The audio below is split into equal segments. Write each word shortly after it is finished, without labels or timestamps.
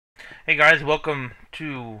Hey guys, welcome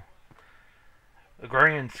to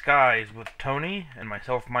Agrarian Skies with Tony and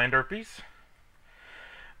myself, Minderpies.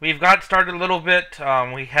 We've got started a little bit.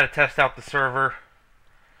 We had to test out the server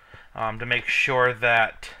to make sure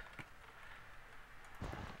that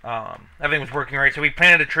everything was working right. So we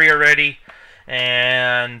planted a tree already,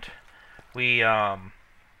 and we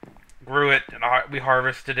grew it, and we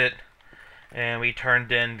harvested it, and we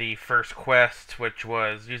turned in the first quest, which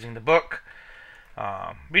was using the book.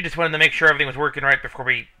 We just wanted to make sure everything was working right before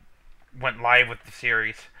we went live with the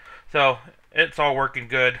series. So it's all working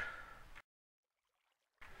good.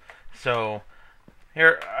 So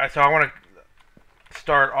I want to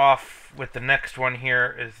start off with the next one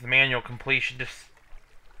here is the manual completion, just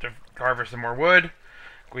to harvest some more wood.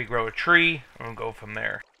 We grow a tree and we'll go from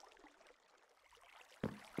there.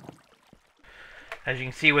 As you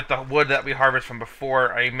can see with the wood that we harvested from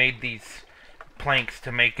before, I made these planks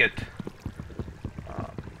to make it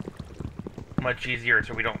much easier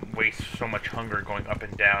so we don't waste so much hunger going up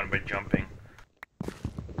and down by jumping.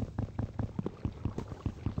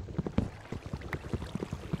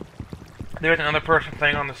 There's another person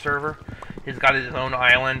playing on the server. He's got his own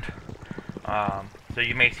island, so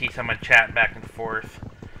you may see someone chat back and forth,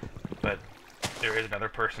 but there is another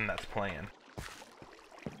person that's playing.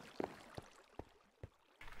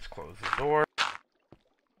 Let's close the door.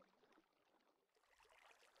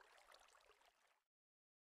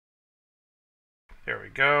 There we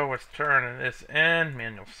go. Let's turn this in.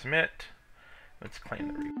 Manual submit. Let's claim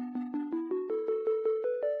the replay.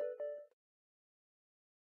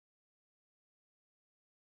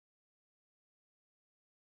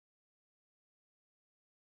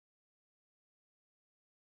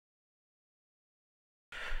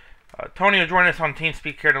 Tony will join us on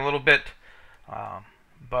TeamSpeak here in a little bit,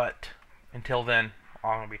 but until then,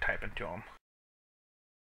 I'm going to be typing to him.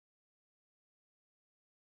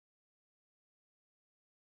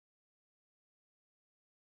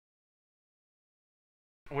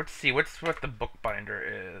 Let's see, what the bookbinder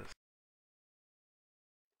is.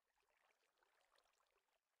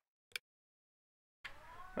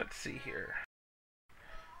 Let's see here.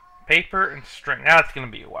 Paper and string. Now it's going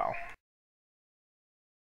to be a while.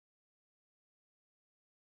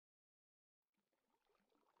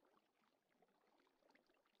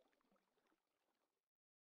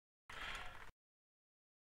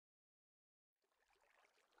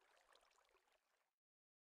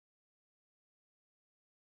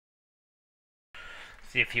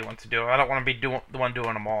 See if he wants to do it. I don't want to be the one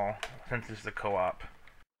doing them all, since this is a co-op.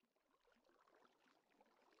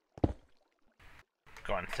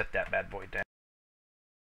 Go on and set that bad boy down.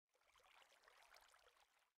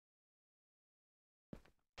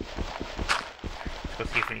 Let's go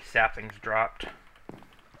see if any saplings dropped.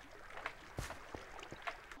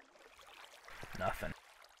 Nothing.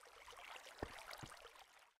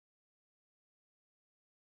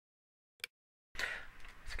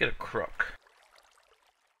 Let's get a crook.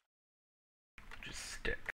 Just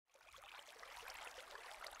stick.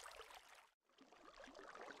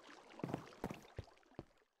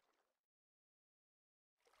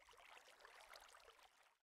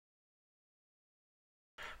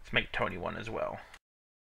 Let's make Tony one as well.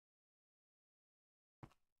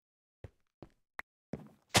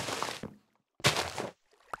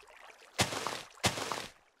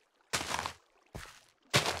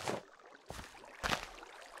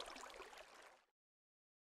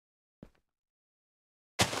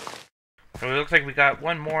 So it looks like we got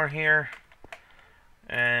one more here,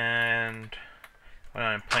 and when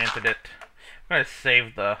I planted it, I'm going to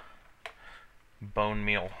save the bone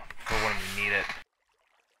meal for when we need it.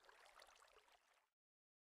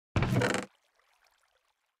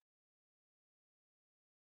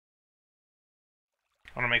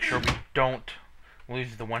 I want to make sure we don't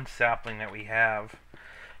lose the one sapling that we have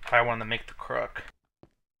if I want to make the crook.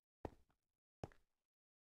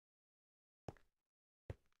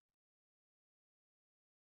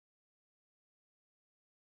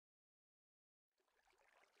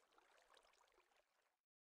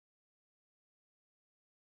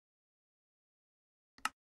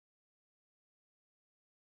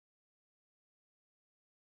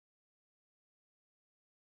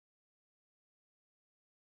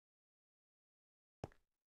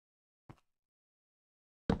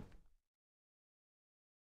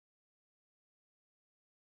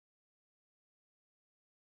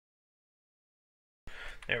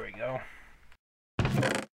 There we go.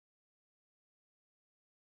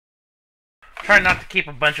 Try not to keep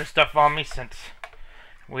a bunch of stuff on me since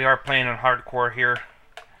we are playing on hardcore here,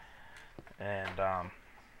 and I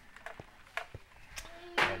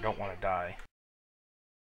don't want to die.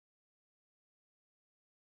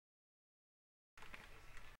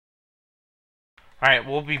 Alright,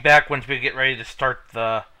 we'll be back once we get ready to start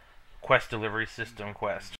the quest delivery system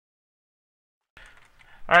quest.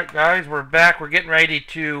 Alright guys, we're back. We're getting ready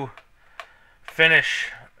to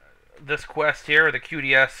finish this quest here, the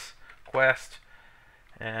QDS quest.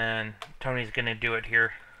 And Tony's going to do it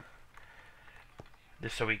here,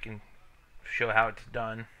 just so we can show how it's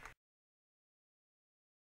done.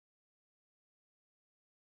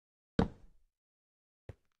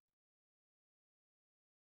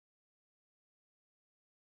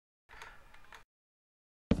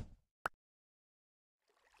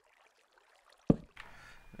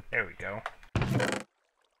 There we go.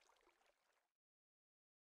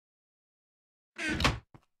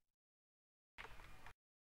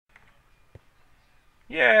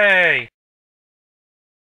 Yay!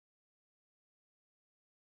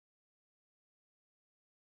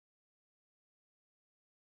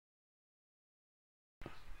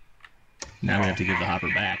 Now we have to give the hopper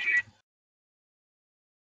back.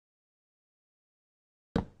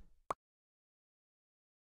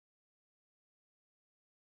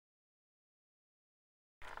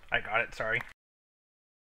 I got it, sorry.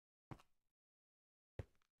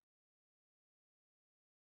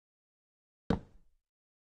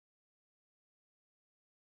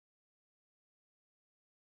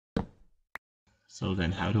 So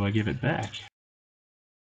then how do I give it back?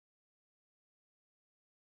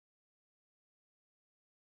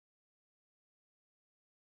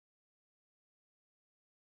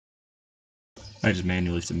 I just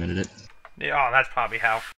manually submitted it. Yeah, oh, that's probably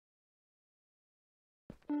how.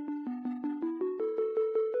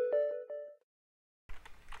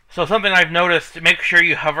 So something I've noticed, make sure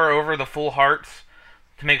you hover over the full hearts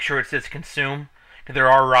to make sure it says consume, because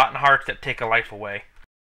there are rotten hearts that take a life away.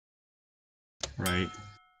 Right.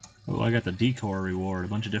 Oh, I got the decor reward, a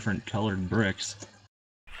bunch of different colored bricks.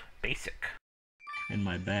 Basic. In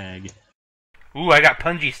my bag. Ooh, I got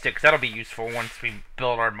punji sticks. That'll be useful once we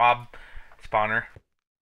build our mob spawner.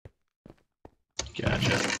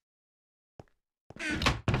 Gotcha.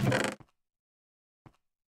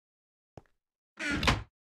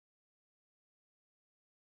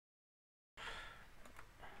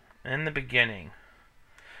 In the beginning,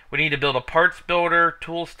 we need to build a parts builder,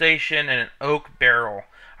 tool station, and an oak barrel.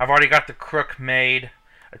 I've already got the crook made,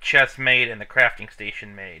 a chest made, and the crafting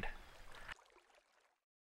station made.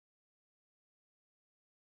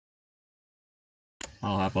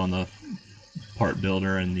 I'll hop on the part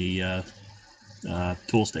builder and the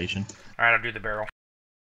tool station. Alright, I'll do the barrel.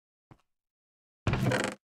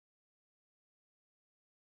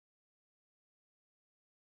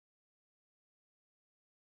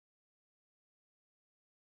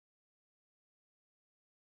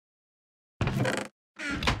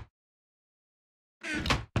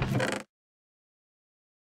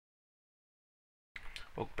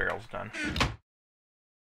 Oak barrel's done.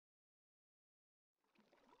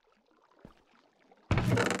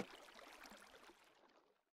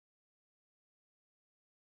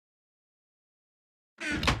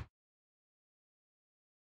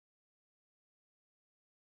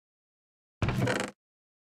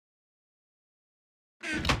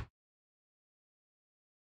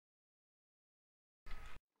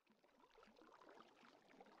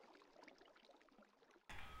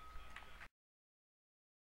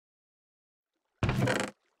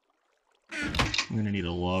 I'm gonna need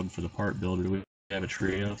a log for the part builder. Do we have a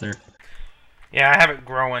tree out there? Yeah, I have it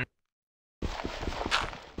growing.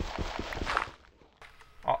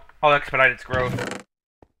 I'll expedite its growth.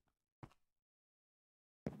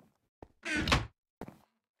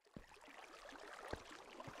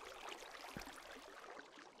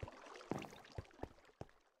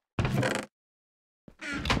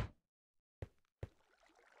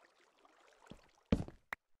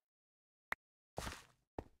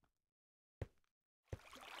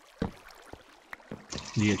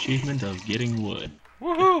 The achievement of getting wood.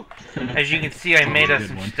 Woohoo! As you can see, I made us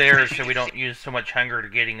some stairs so we don't use so much hunger to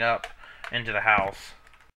getting up into the house.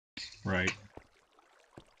 Right.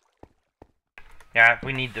 Yeah,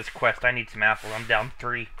 we need this quest. I need some apples. I'm down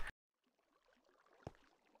 3.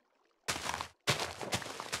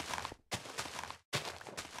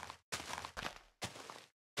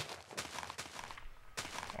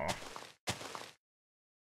 Oh.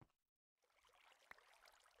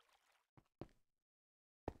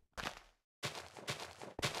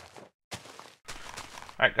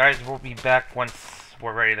 Alright guys, we'll be back once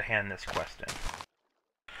we're ready to hand this quest in.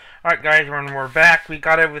 Alright guys, when we're back, we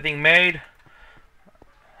got everything made.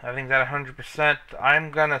 I think that 100%.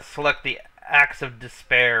 I'm gonna select the Axe of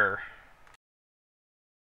Despair.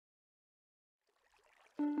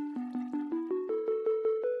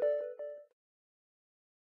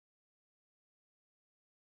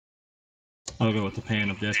 I'll go with the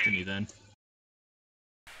Pan of Destiny then.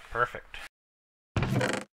 Perfect.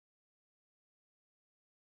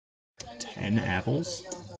 10 apples.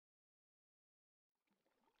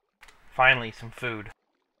 Finally, some food.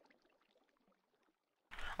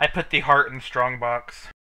 I put the heart in the strong box.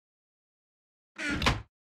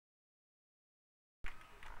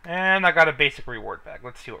 And I got a basic reward bag.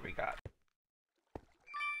 Let's see what we got.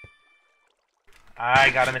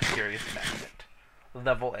 I got a mysterious magnet.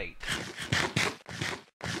 Level 8.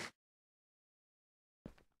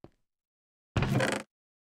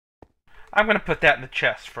 I'm going to put that in the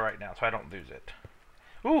chest for right now so I don't lose it.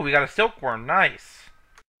 Ooh, we got a silkworm. Nice.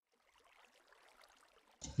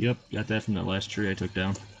 Yep, got that from that last tree I took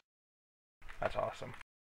down. That's awesome.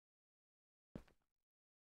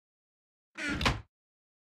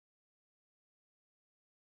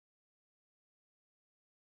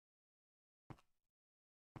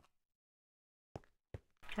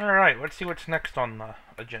 Alright, let's see what's next on the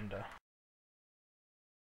agenda.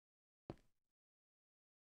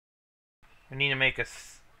 We need to make a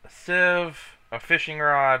sieve, a fishing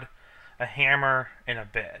rod, a hammer, and a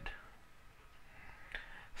bed.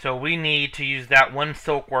 So we need to use that one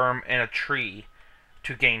silkworm and a tree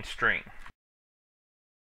to gain string.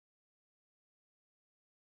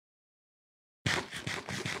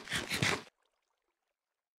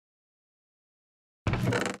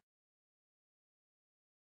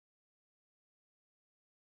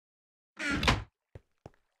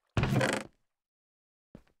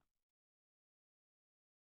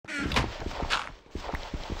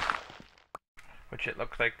 Which it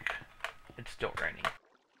looks like it's still raining.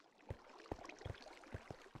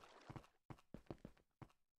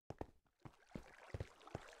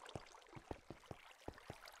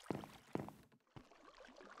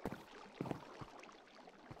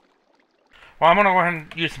 Well, I'm going to go ahead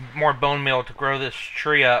and use some more bone meal to grow this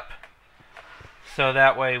tree up. So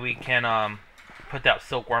that way we can put that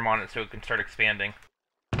silkworm on it so it can start expanding.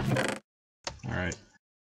 Alright.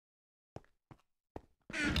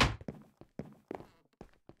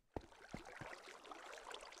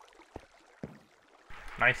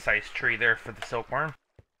 Nice sized tree there for the silkworm.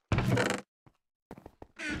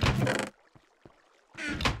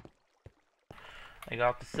 I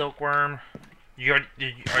got the silkworm. Did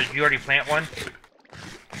you already plant one?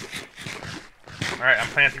 Alright, I'm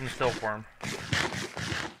planting the silkworm.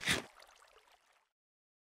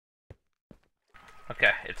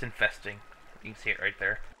 Okay, it's infesting. You can see it right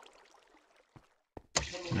there.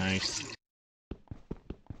 Nice.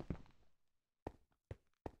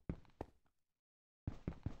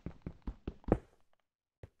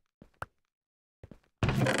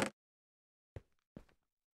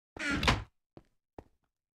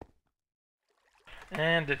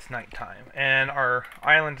 And it's nighttime. And our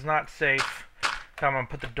island's not safe. So I'm going to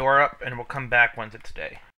put the door up and we'll come back once it's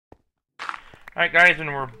day. Alright guys,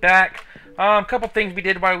 and we're back. A couple things we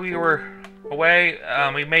did while we were away.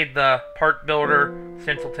 We made the part builder,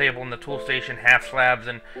 stencil table, and the tool station half slabs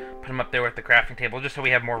and put them up there with the crafting table just so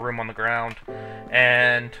we have more room on the ground.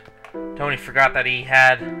 And Tony forgot that he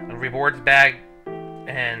had a rewards bag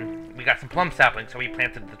and we got some plum saplings, so we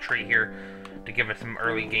planted the tree here to give us some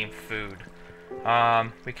early game food.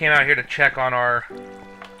 We came out here to check on our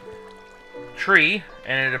tree,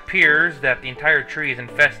 and it appears that the entire tree is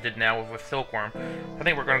infested now with silkworm. I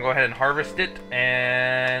think we're going to go ahead and harvest it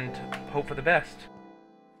and hope for the best.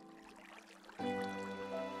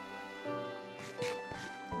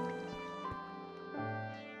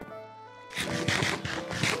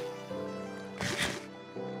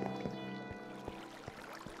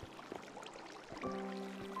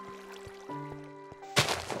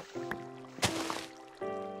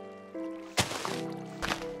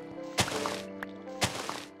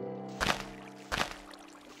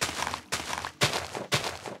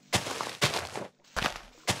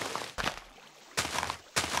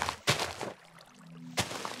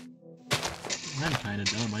 I'm kind of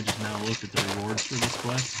dumb. I just now looked at the rewards for this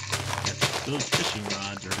quest. Those fishing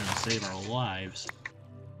rods are going to save our lives.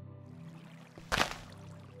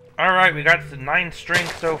 Alright, we got 9 string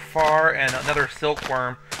so far and another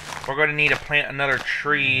silkworm. We're going to need to plant another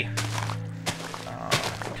tree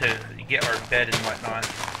to get our bed and whatnot.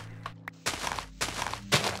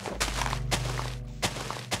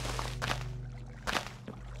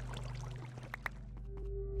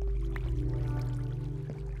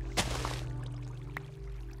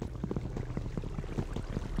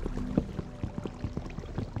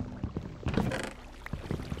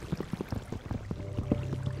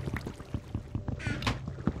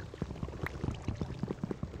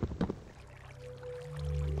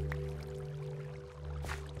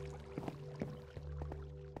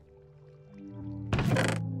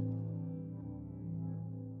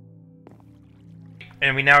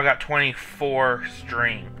 And we now got 24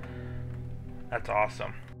 string. That's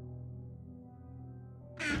awesome.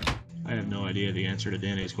 I have no idea the answer to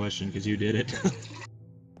Danny's question because you did it.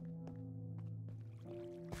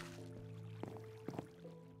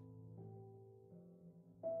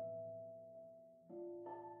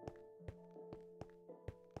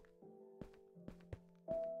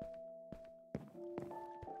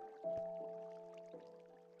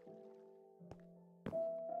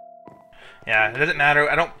 Yeah, it doesn't matter.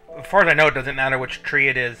 As far as I know, it doesn't matter which tree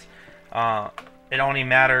it is. It only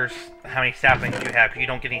matters how many saplings you have, because you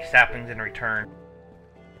don't get any saplings in return.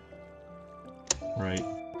 Right.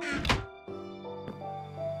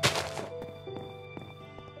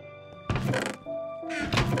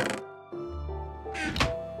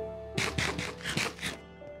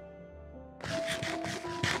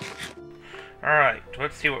 Alright, so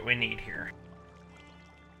let's see what we need here.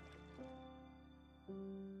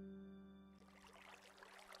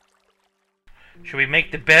 Should we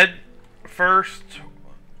make the bed first,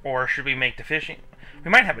 or should we make the fishing? We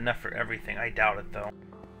might have enough for everything. I doubt it, though.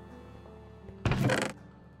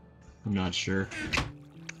 I'm not sure.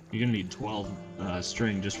 You're gonna need 12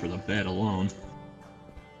 string just for the bed alone.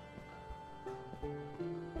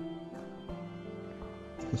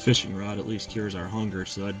 The fishing rod at least cures our hunger,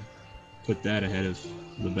 so I'd put that ahead of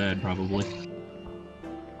the bed, probably.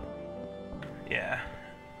 Yeah.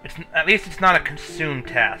 At least it's not a consumed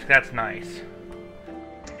task. That's nice.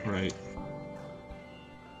 Right.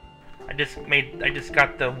 I just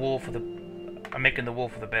got the wool for the... I'm making the wool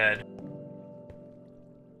for the bed.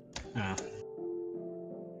 Ah.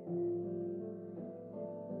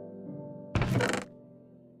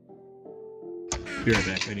 Be right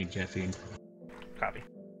back, I need caffeine. Copy.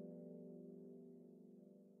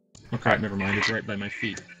 Oh crap, never mind, it's right by my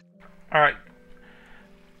feet. Alright.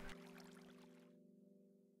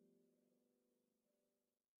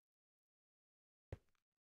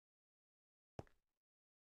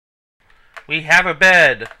 We have a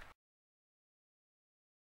bed.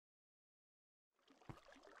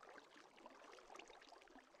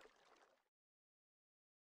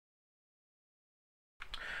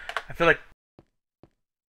 I feel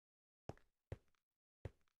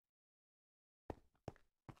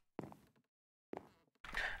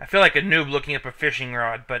like a noob looking up a fishing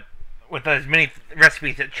rod, but with as many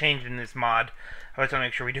recipes that change in this mod, I always want to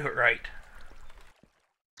make sure we do it right.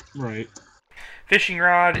 Right. Fishing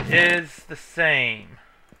rod is the same.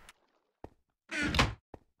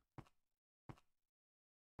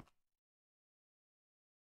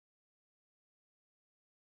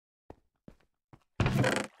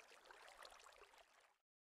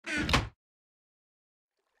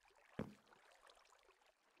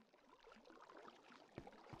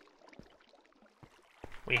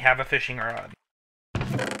 We have a fishing rod.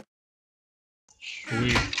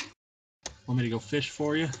 Sweet. Want me to go fish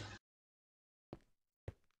for you?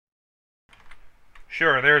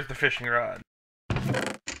 Sure, there's the fishing rod.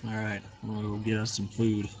 Alright, I'm gonna go get us some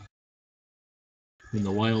food. In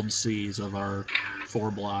the wild seas of our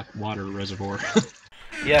 4-block water reservoir.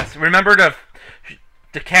 Yes, remember to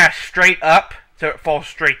cast straight up so it falls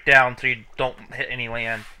straight down so you don't hit any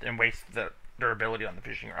land and waste the durability on the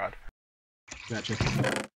fishing rod. Gotcha.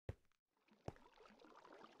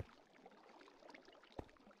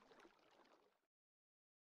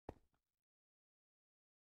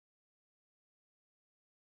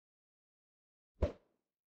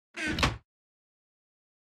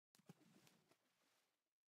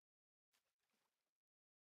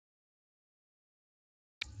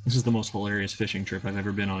 This is the most hilarious fishing trip I've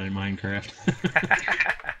ever been on in Minecraft.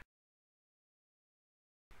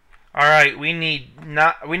 Alright, we need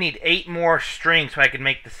 8 more string so I can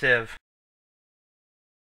make the sieve.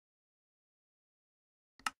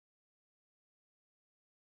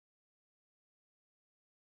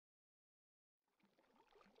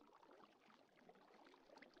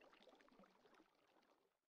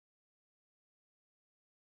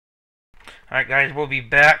 Alright guys, we'll be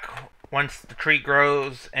back once the tree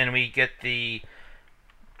grows and we get the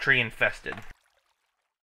tree infested.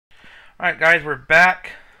 Alright guys, we're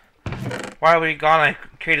back. While we were gone, I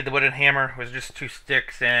created the wooden hammer. It was just 2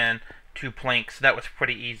 sticks and 2 planks. That was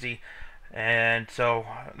pretty easy. And so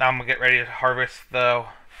now I'm going to get ready to harvest the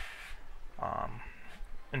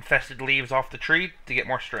infested leaves off the tree to get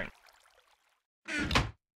more string.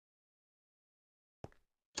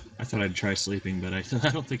 I thought I'd try sleeping, but I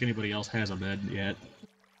don't think anybody else has a bed yet.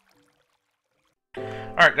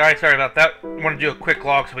 Alright guys, sorry about that. I want to do a quick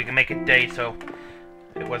log so we can make it day so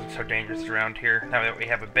it wasn't so dangerous around here now that we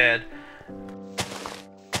have a bed.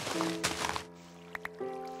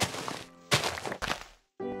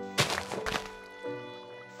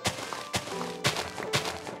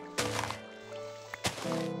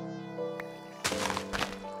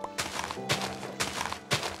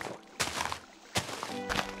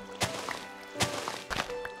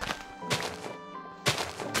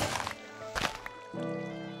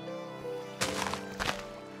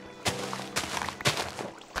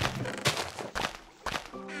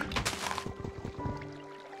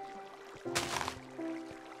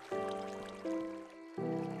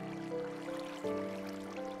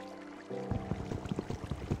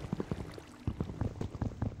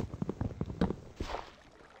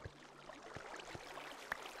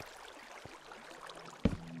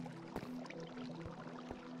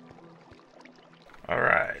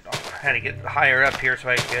 had to get higher up here so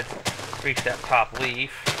I could reach that top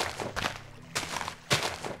leaf.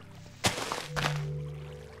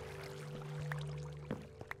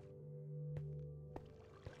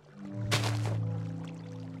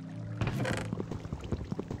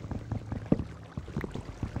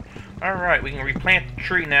 Alright, we can replant the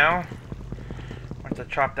tree now. Once I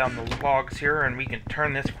chop down the logs here, and we can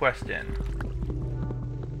turn this quest in.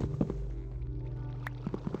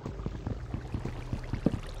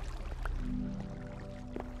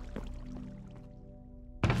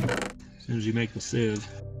 As soon as you make the sieve.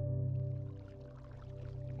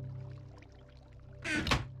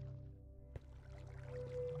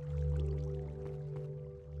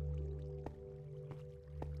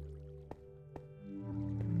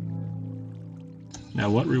 Now,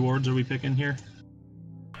 what rewards are we picking here?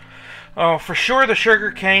 Oh, for sure the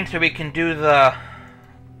sugar cane, so we can do the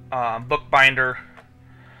bookbinder.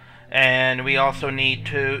 And we also need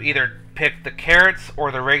to either pick the carrots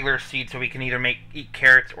or the regular seeds, so we can either eat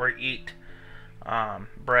carrots or eat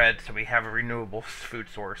bread, so we have a renewable food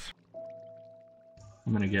source.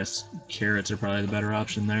 I'm gonna guess carrots are probably the better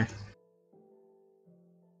option there.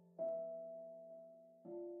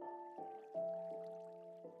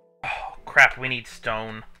 Oh, crap, we need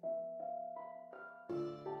stone.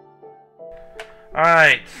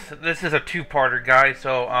 Alright, so this is a two-parter, guys,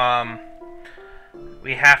 so,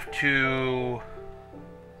 we have to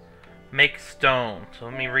make stone. So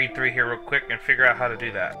let me read through here real quick and figure out how to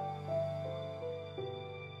do that.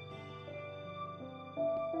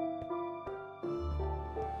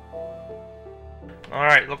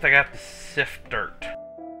 Alright, looks like I have to sift dirt.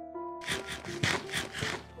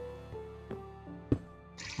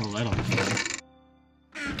 Oh, that'll be fun.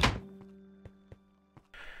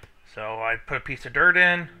 So I put a piece of dirt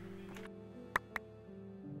in.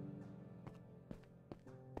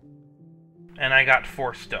 And I got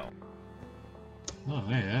 4 stone. Oh,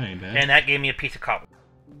 hey, that ain't bad. And that gave me a piece of cobble.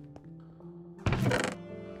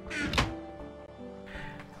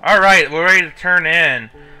 Alright, we're ready to turn in.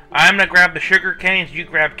 I'm gonna grab the sugar canes, you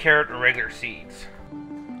grab carrot or regular seeds.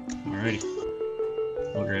 Alrighty.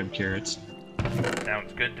 I'll grab carrots.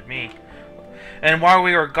 Sounds good to me. And while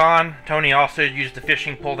we were gone, Tony also used the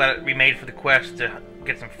fishing pole that we made for the quest to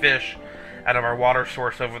get some fish out of our water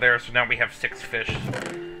source over there, so now we have 6 fish.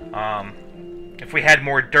 If we had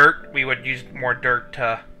more dirt, we would use more dirt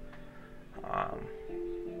to...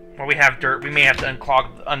 well, we have dirt. We may have to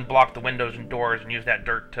unblock the windows and doors and use that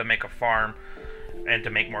dirt to make a farm and to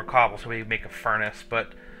make more cobble, so we make a furnace.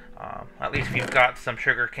 But at least we've got some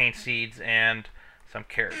sugarcane seeds and some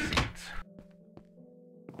carrot seeds.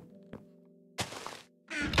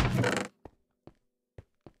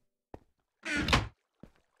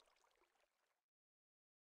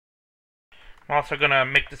 I'm also gonna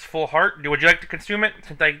make this full heart. Would you like to consume it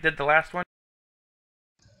since I did the last one?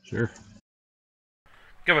 Sure.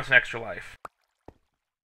 Give us an extra life.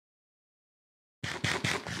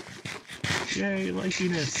 Yay,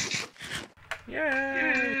 lifiness!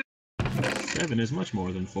 Yay! 7 is much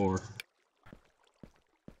more than 4.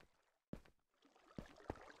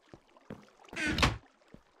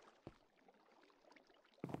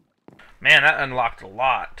 Man, that unlocked a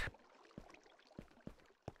lot.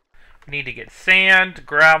 We need to get sand,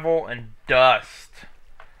 gravel, and dust.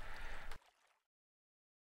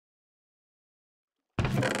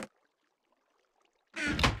 I'm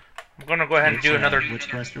gonna go ahead and do another... Which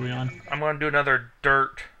quest are we on? I'm gonna do another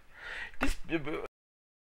dirt. This...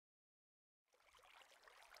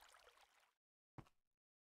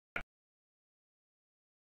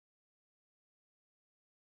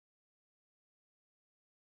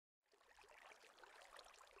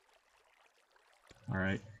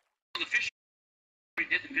 Alright.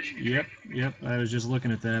 Yep, I was just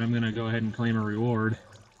looking at that. I'm gonna go ahead and claim a reward.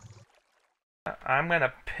 I'm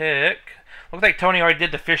gonna pick... Looks like Tony already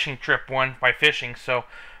did the fishing trip one by fishing, so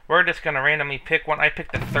we're just gonna randomly pick one. I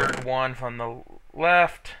picked the third one from the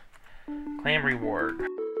left. Claim reward.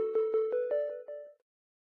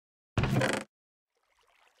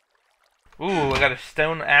 Ooh, I got a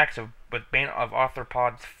stone axe with Bane of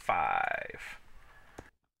Arthropods 5.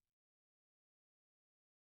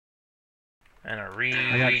 And a reed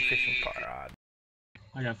fishing rod.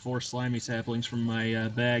 I got 4 slimy saplings from my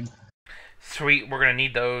bag. Sweet, we're gonna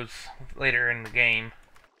need those later in the game.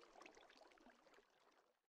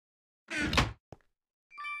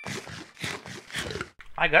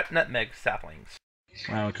 I got nutmeg saplings.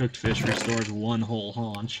 Wow, a cooked fish restores 1 whole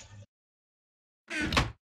haunch.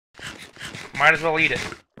 Might as well eat it.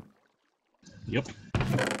 Yep.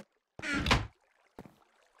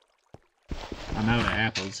 I'm out of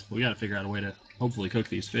apples. We gotta figure out a way to hopefully cook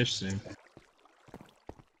these fish soon.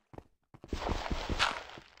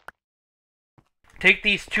 take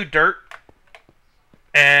these 2 dirt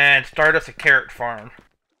and start us a carrot farm.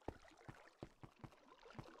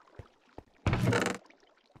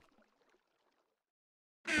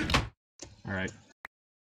 Alright.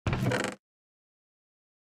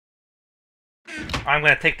 I'm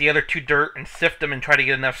going to take the other 2 dirt and sift them and try to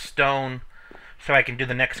get enough stone so I can do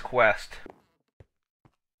the next quest.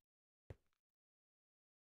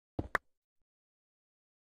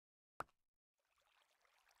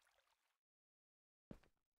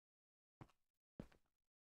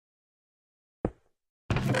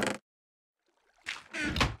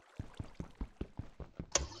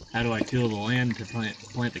 How do I till the land to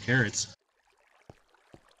plant the carrots?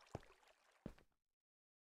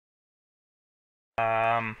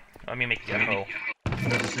 Let me make the hoe. What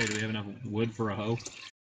did you say? Do we have enough wood for a hoe?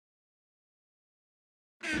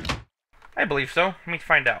 I believe so. Let me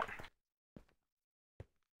find out.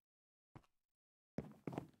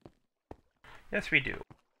 Yes, we do.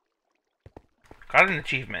 Got an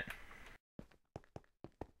achievement.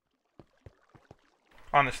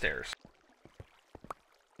 On the stairs.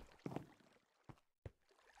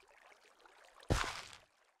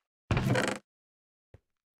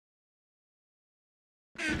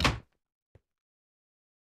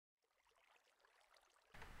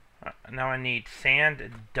 Now I need sand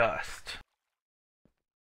and dust.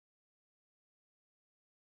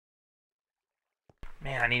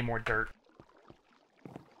 Man, I need more dirt.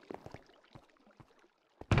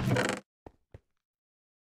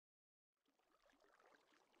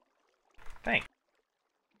 Thanks.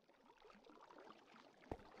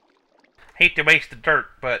 Hate to waste the dirt,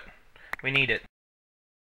 but we need it.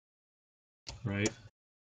 Right.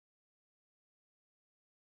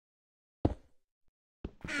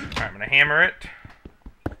 Alright, I'm gonna hammer it.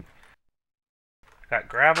 Got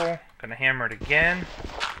gravel. Gonna hammer it again.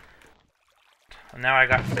 And now I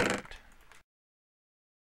got sand.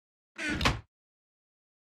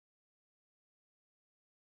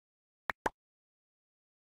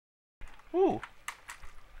 Ooh.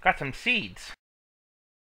 Got some seeds.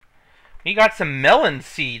 We got some melon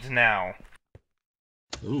seeds now.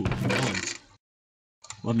 Ooh, melons.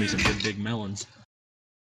 Love me some good big melons.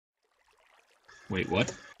 Wait,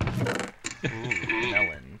 what? Ooh,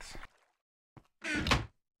 melons.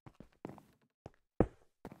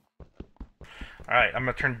 Alright, I'm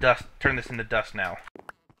gonna turn this into dust now.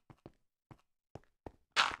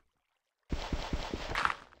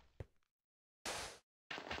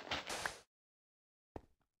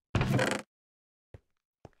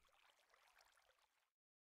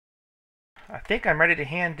 I think I'm ready to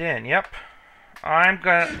hand in, yep.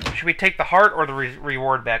 Should we take the heart or the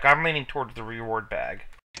reward bag? I'm leaning towards the reward bag.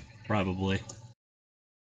 Probably.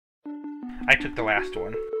 I took the last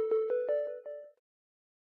one.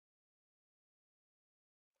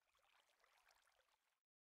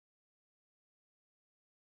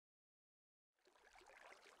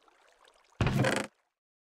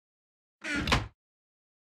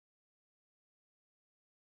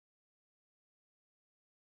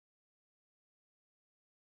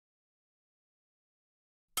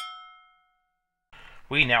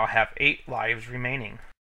 We now have 8 lives remaining.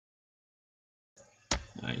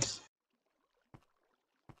 Nice.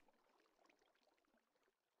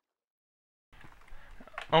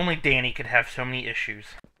 Only Danny could have so many issues.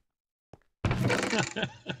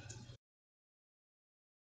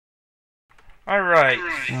 Alright,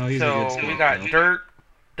 Oh, so we got dirt,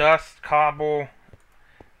 dust, cobble,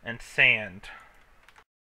 and sand.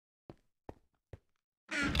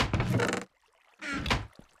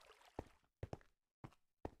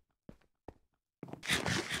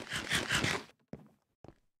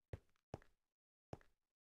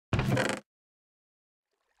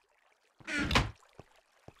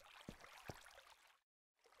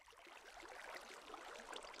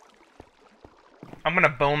 I'm gonna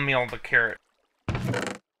bone meal the carrot.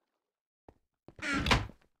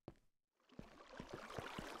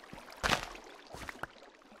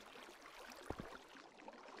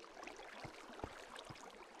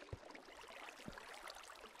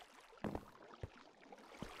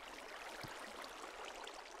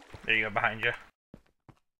 There you go, behind you.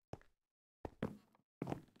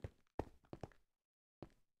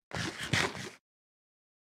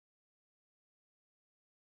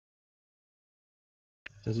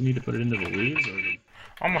 Does he need to put it into the leaves, or?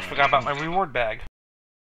 Almost forgot about my reward bag.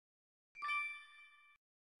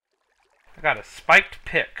 I got a spiked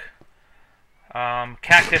pick.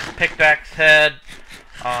 Cactus pickaxe head.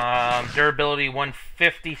 Durability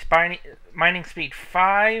 150. Mining speed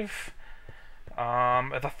 5.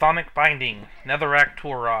 Atomic binding. Netherrack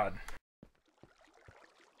tool rod.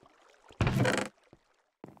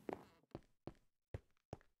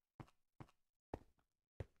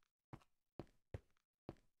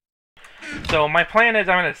 So my plan is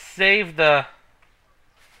I'm going to save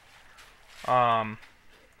um,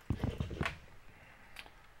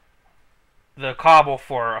 the cobble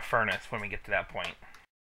for a furnace when we get to that point.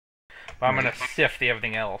 But I'm going to sift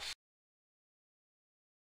everything else.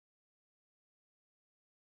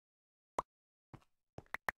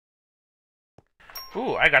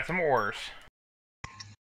 Ooh, I got some ores.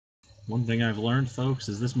 One thing I've learned, folks,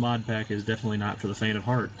 is this mod pack is definitely not for the faint of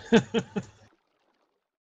heart.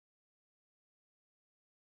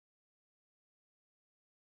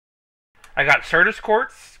 I got Certus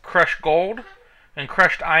quartz, crushed gold, and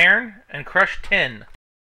crushed iron, and crushed tin.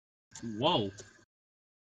 Whoa.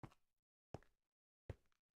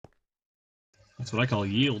 That's what I call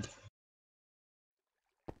yield.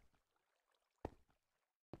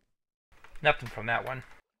 Nothing from that one.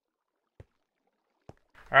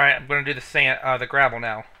 Alright, I'm going to do the gravel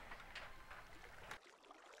now.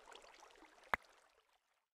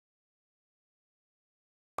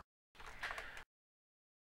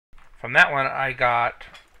 From that one, I got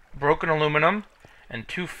broken aluminum and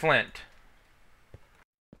 2 flint.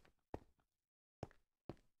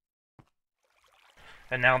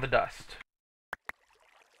 And now the dust.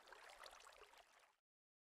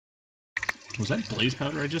 Was that blaze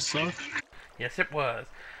powder I just saw? Yes, it was.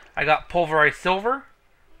 I got pulverized silver,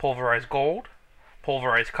 pulverized gold,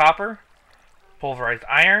 pulverized copper, pulverized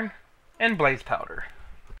iron, and blaze powder.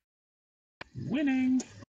 Winning!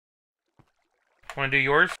 Want to do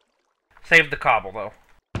yours? Save the cobble, though.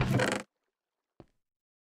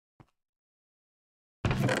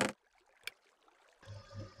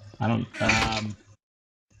 I don't,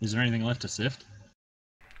 is there anything left to sift?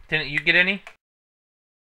 Didn't you get any?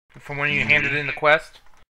 From when you handed in the quest?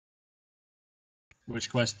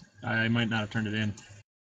 Which quest? I might not have turned it in.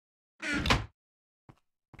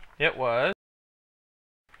 It was...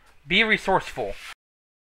 Be resourceful.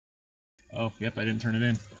 Oh, yep, I didn't turn it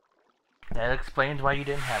in. That explains why you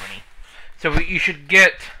didn't have any. So you should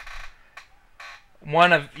get...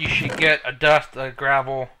 You should get a dust, a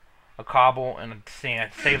gravel, a cobble, and a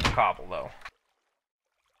sand. Save the cobble, though.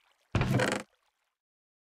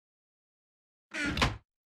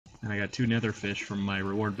 And I got 2 nether fish from my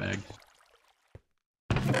reward bag.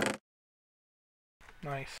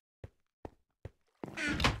 Nice.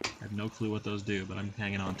 I have no clue what those do, but I'm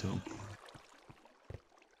hanging on to them.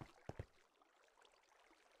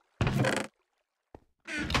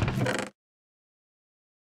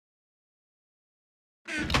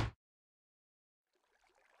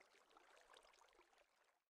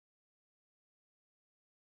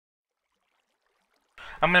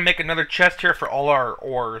 I'm gonna make another chest here for all our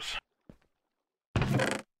ores.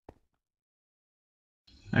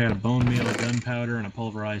 I got a bone meal, a gunpowder, and a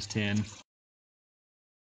pulverized tin.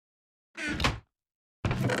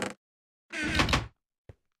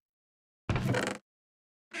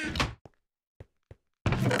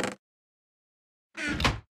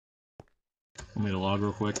 Want me to log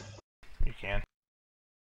real quick? You can.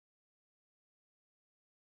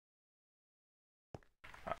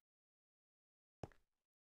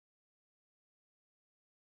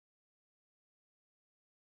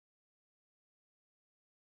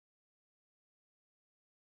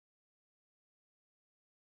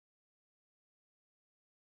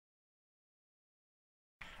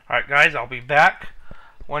 Alright guys, I'll be back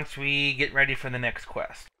once we get ready for the next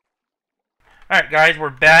quest. Alright guys, we're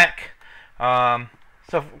back.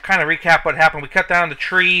 So kind of recap what happened. We cut down the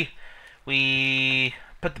tree. We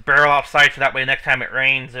put the barrel outside so that way next time it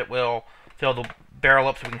rains it will fill the barrel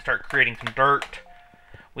up so we can start creating some dirt.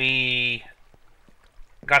 We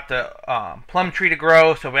got the plum tree to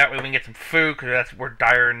grow so that way we can get some food because we're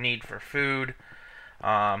dire in need for food.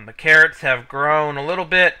 The carrots have grown a little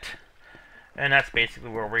bit. And that's basically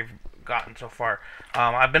where we've gotten so far.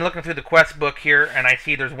 I've been looking through the quest book here, and I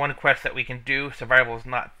see there's one quest that we can do. Survival is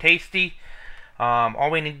not tasty.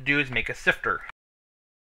 All we need to do is make a sifter.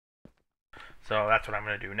 So that's what I'm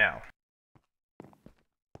going to do now.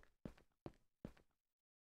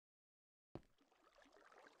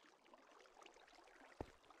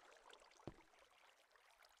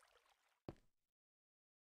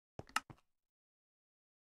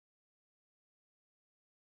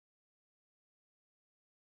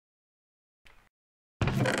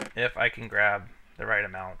 If I can grab the right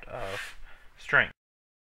amount of string.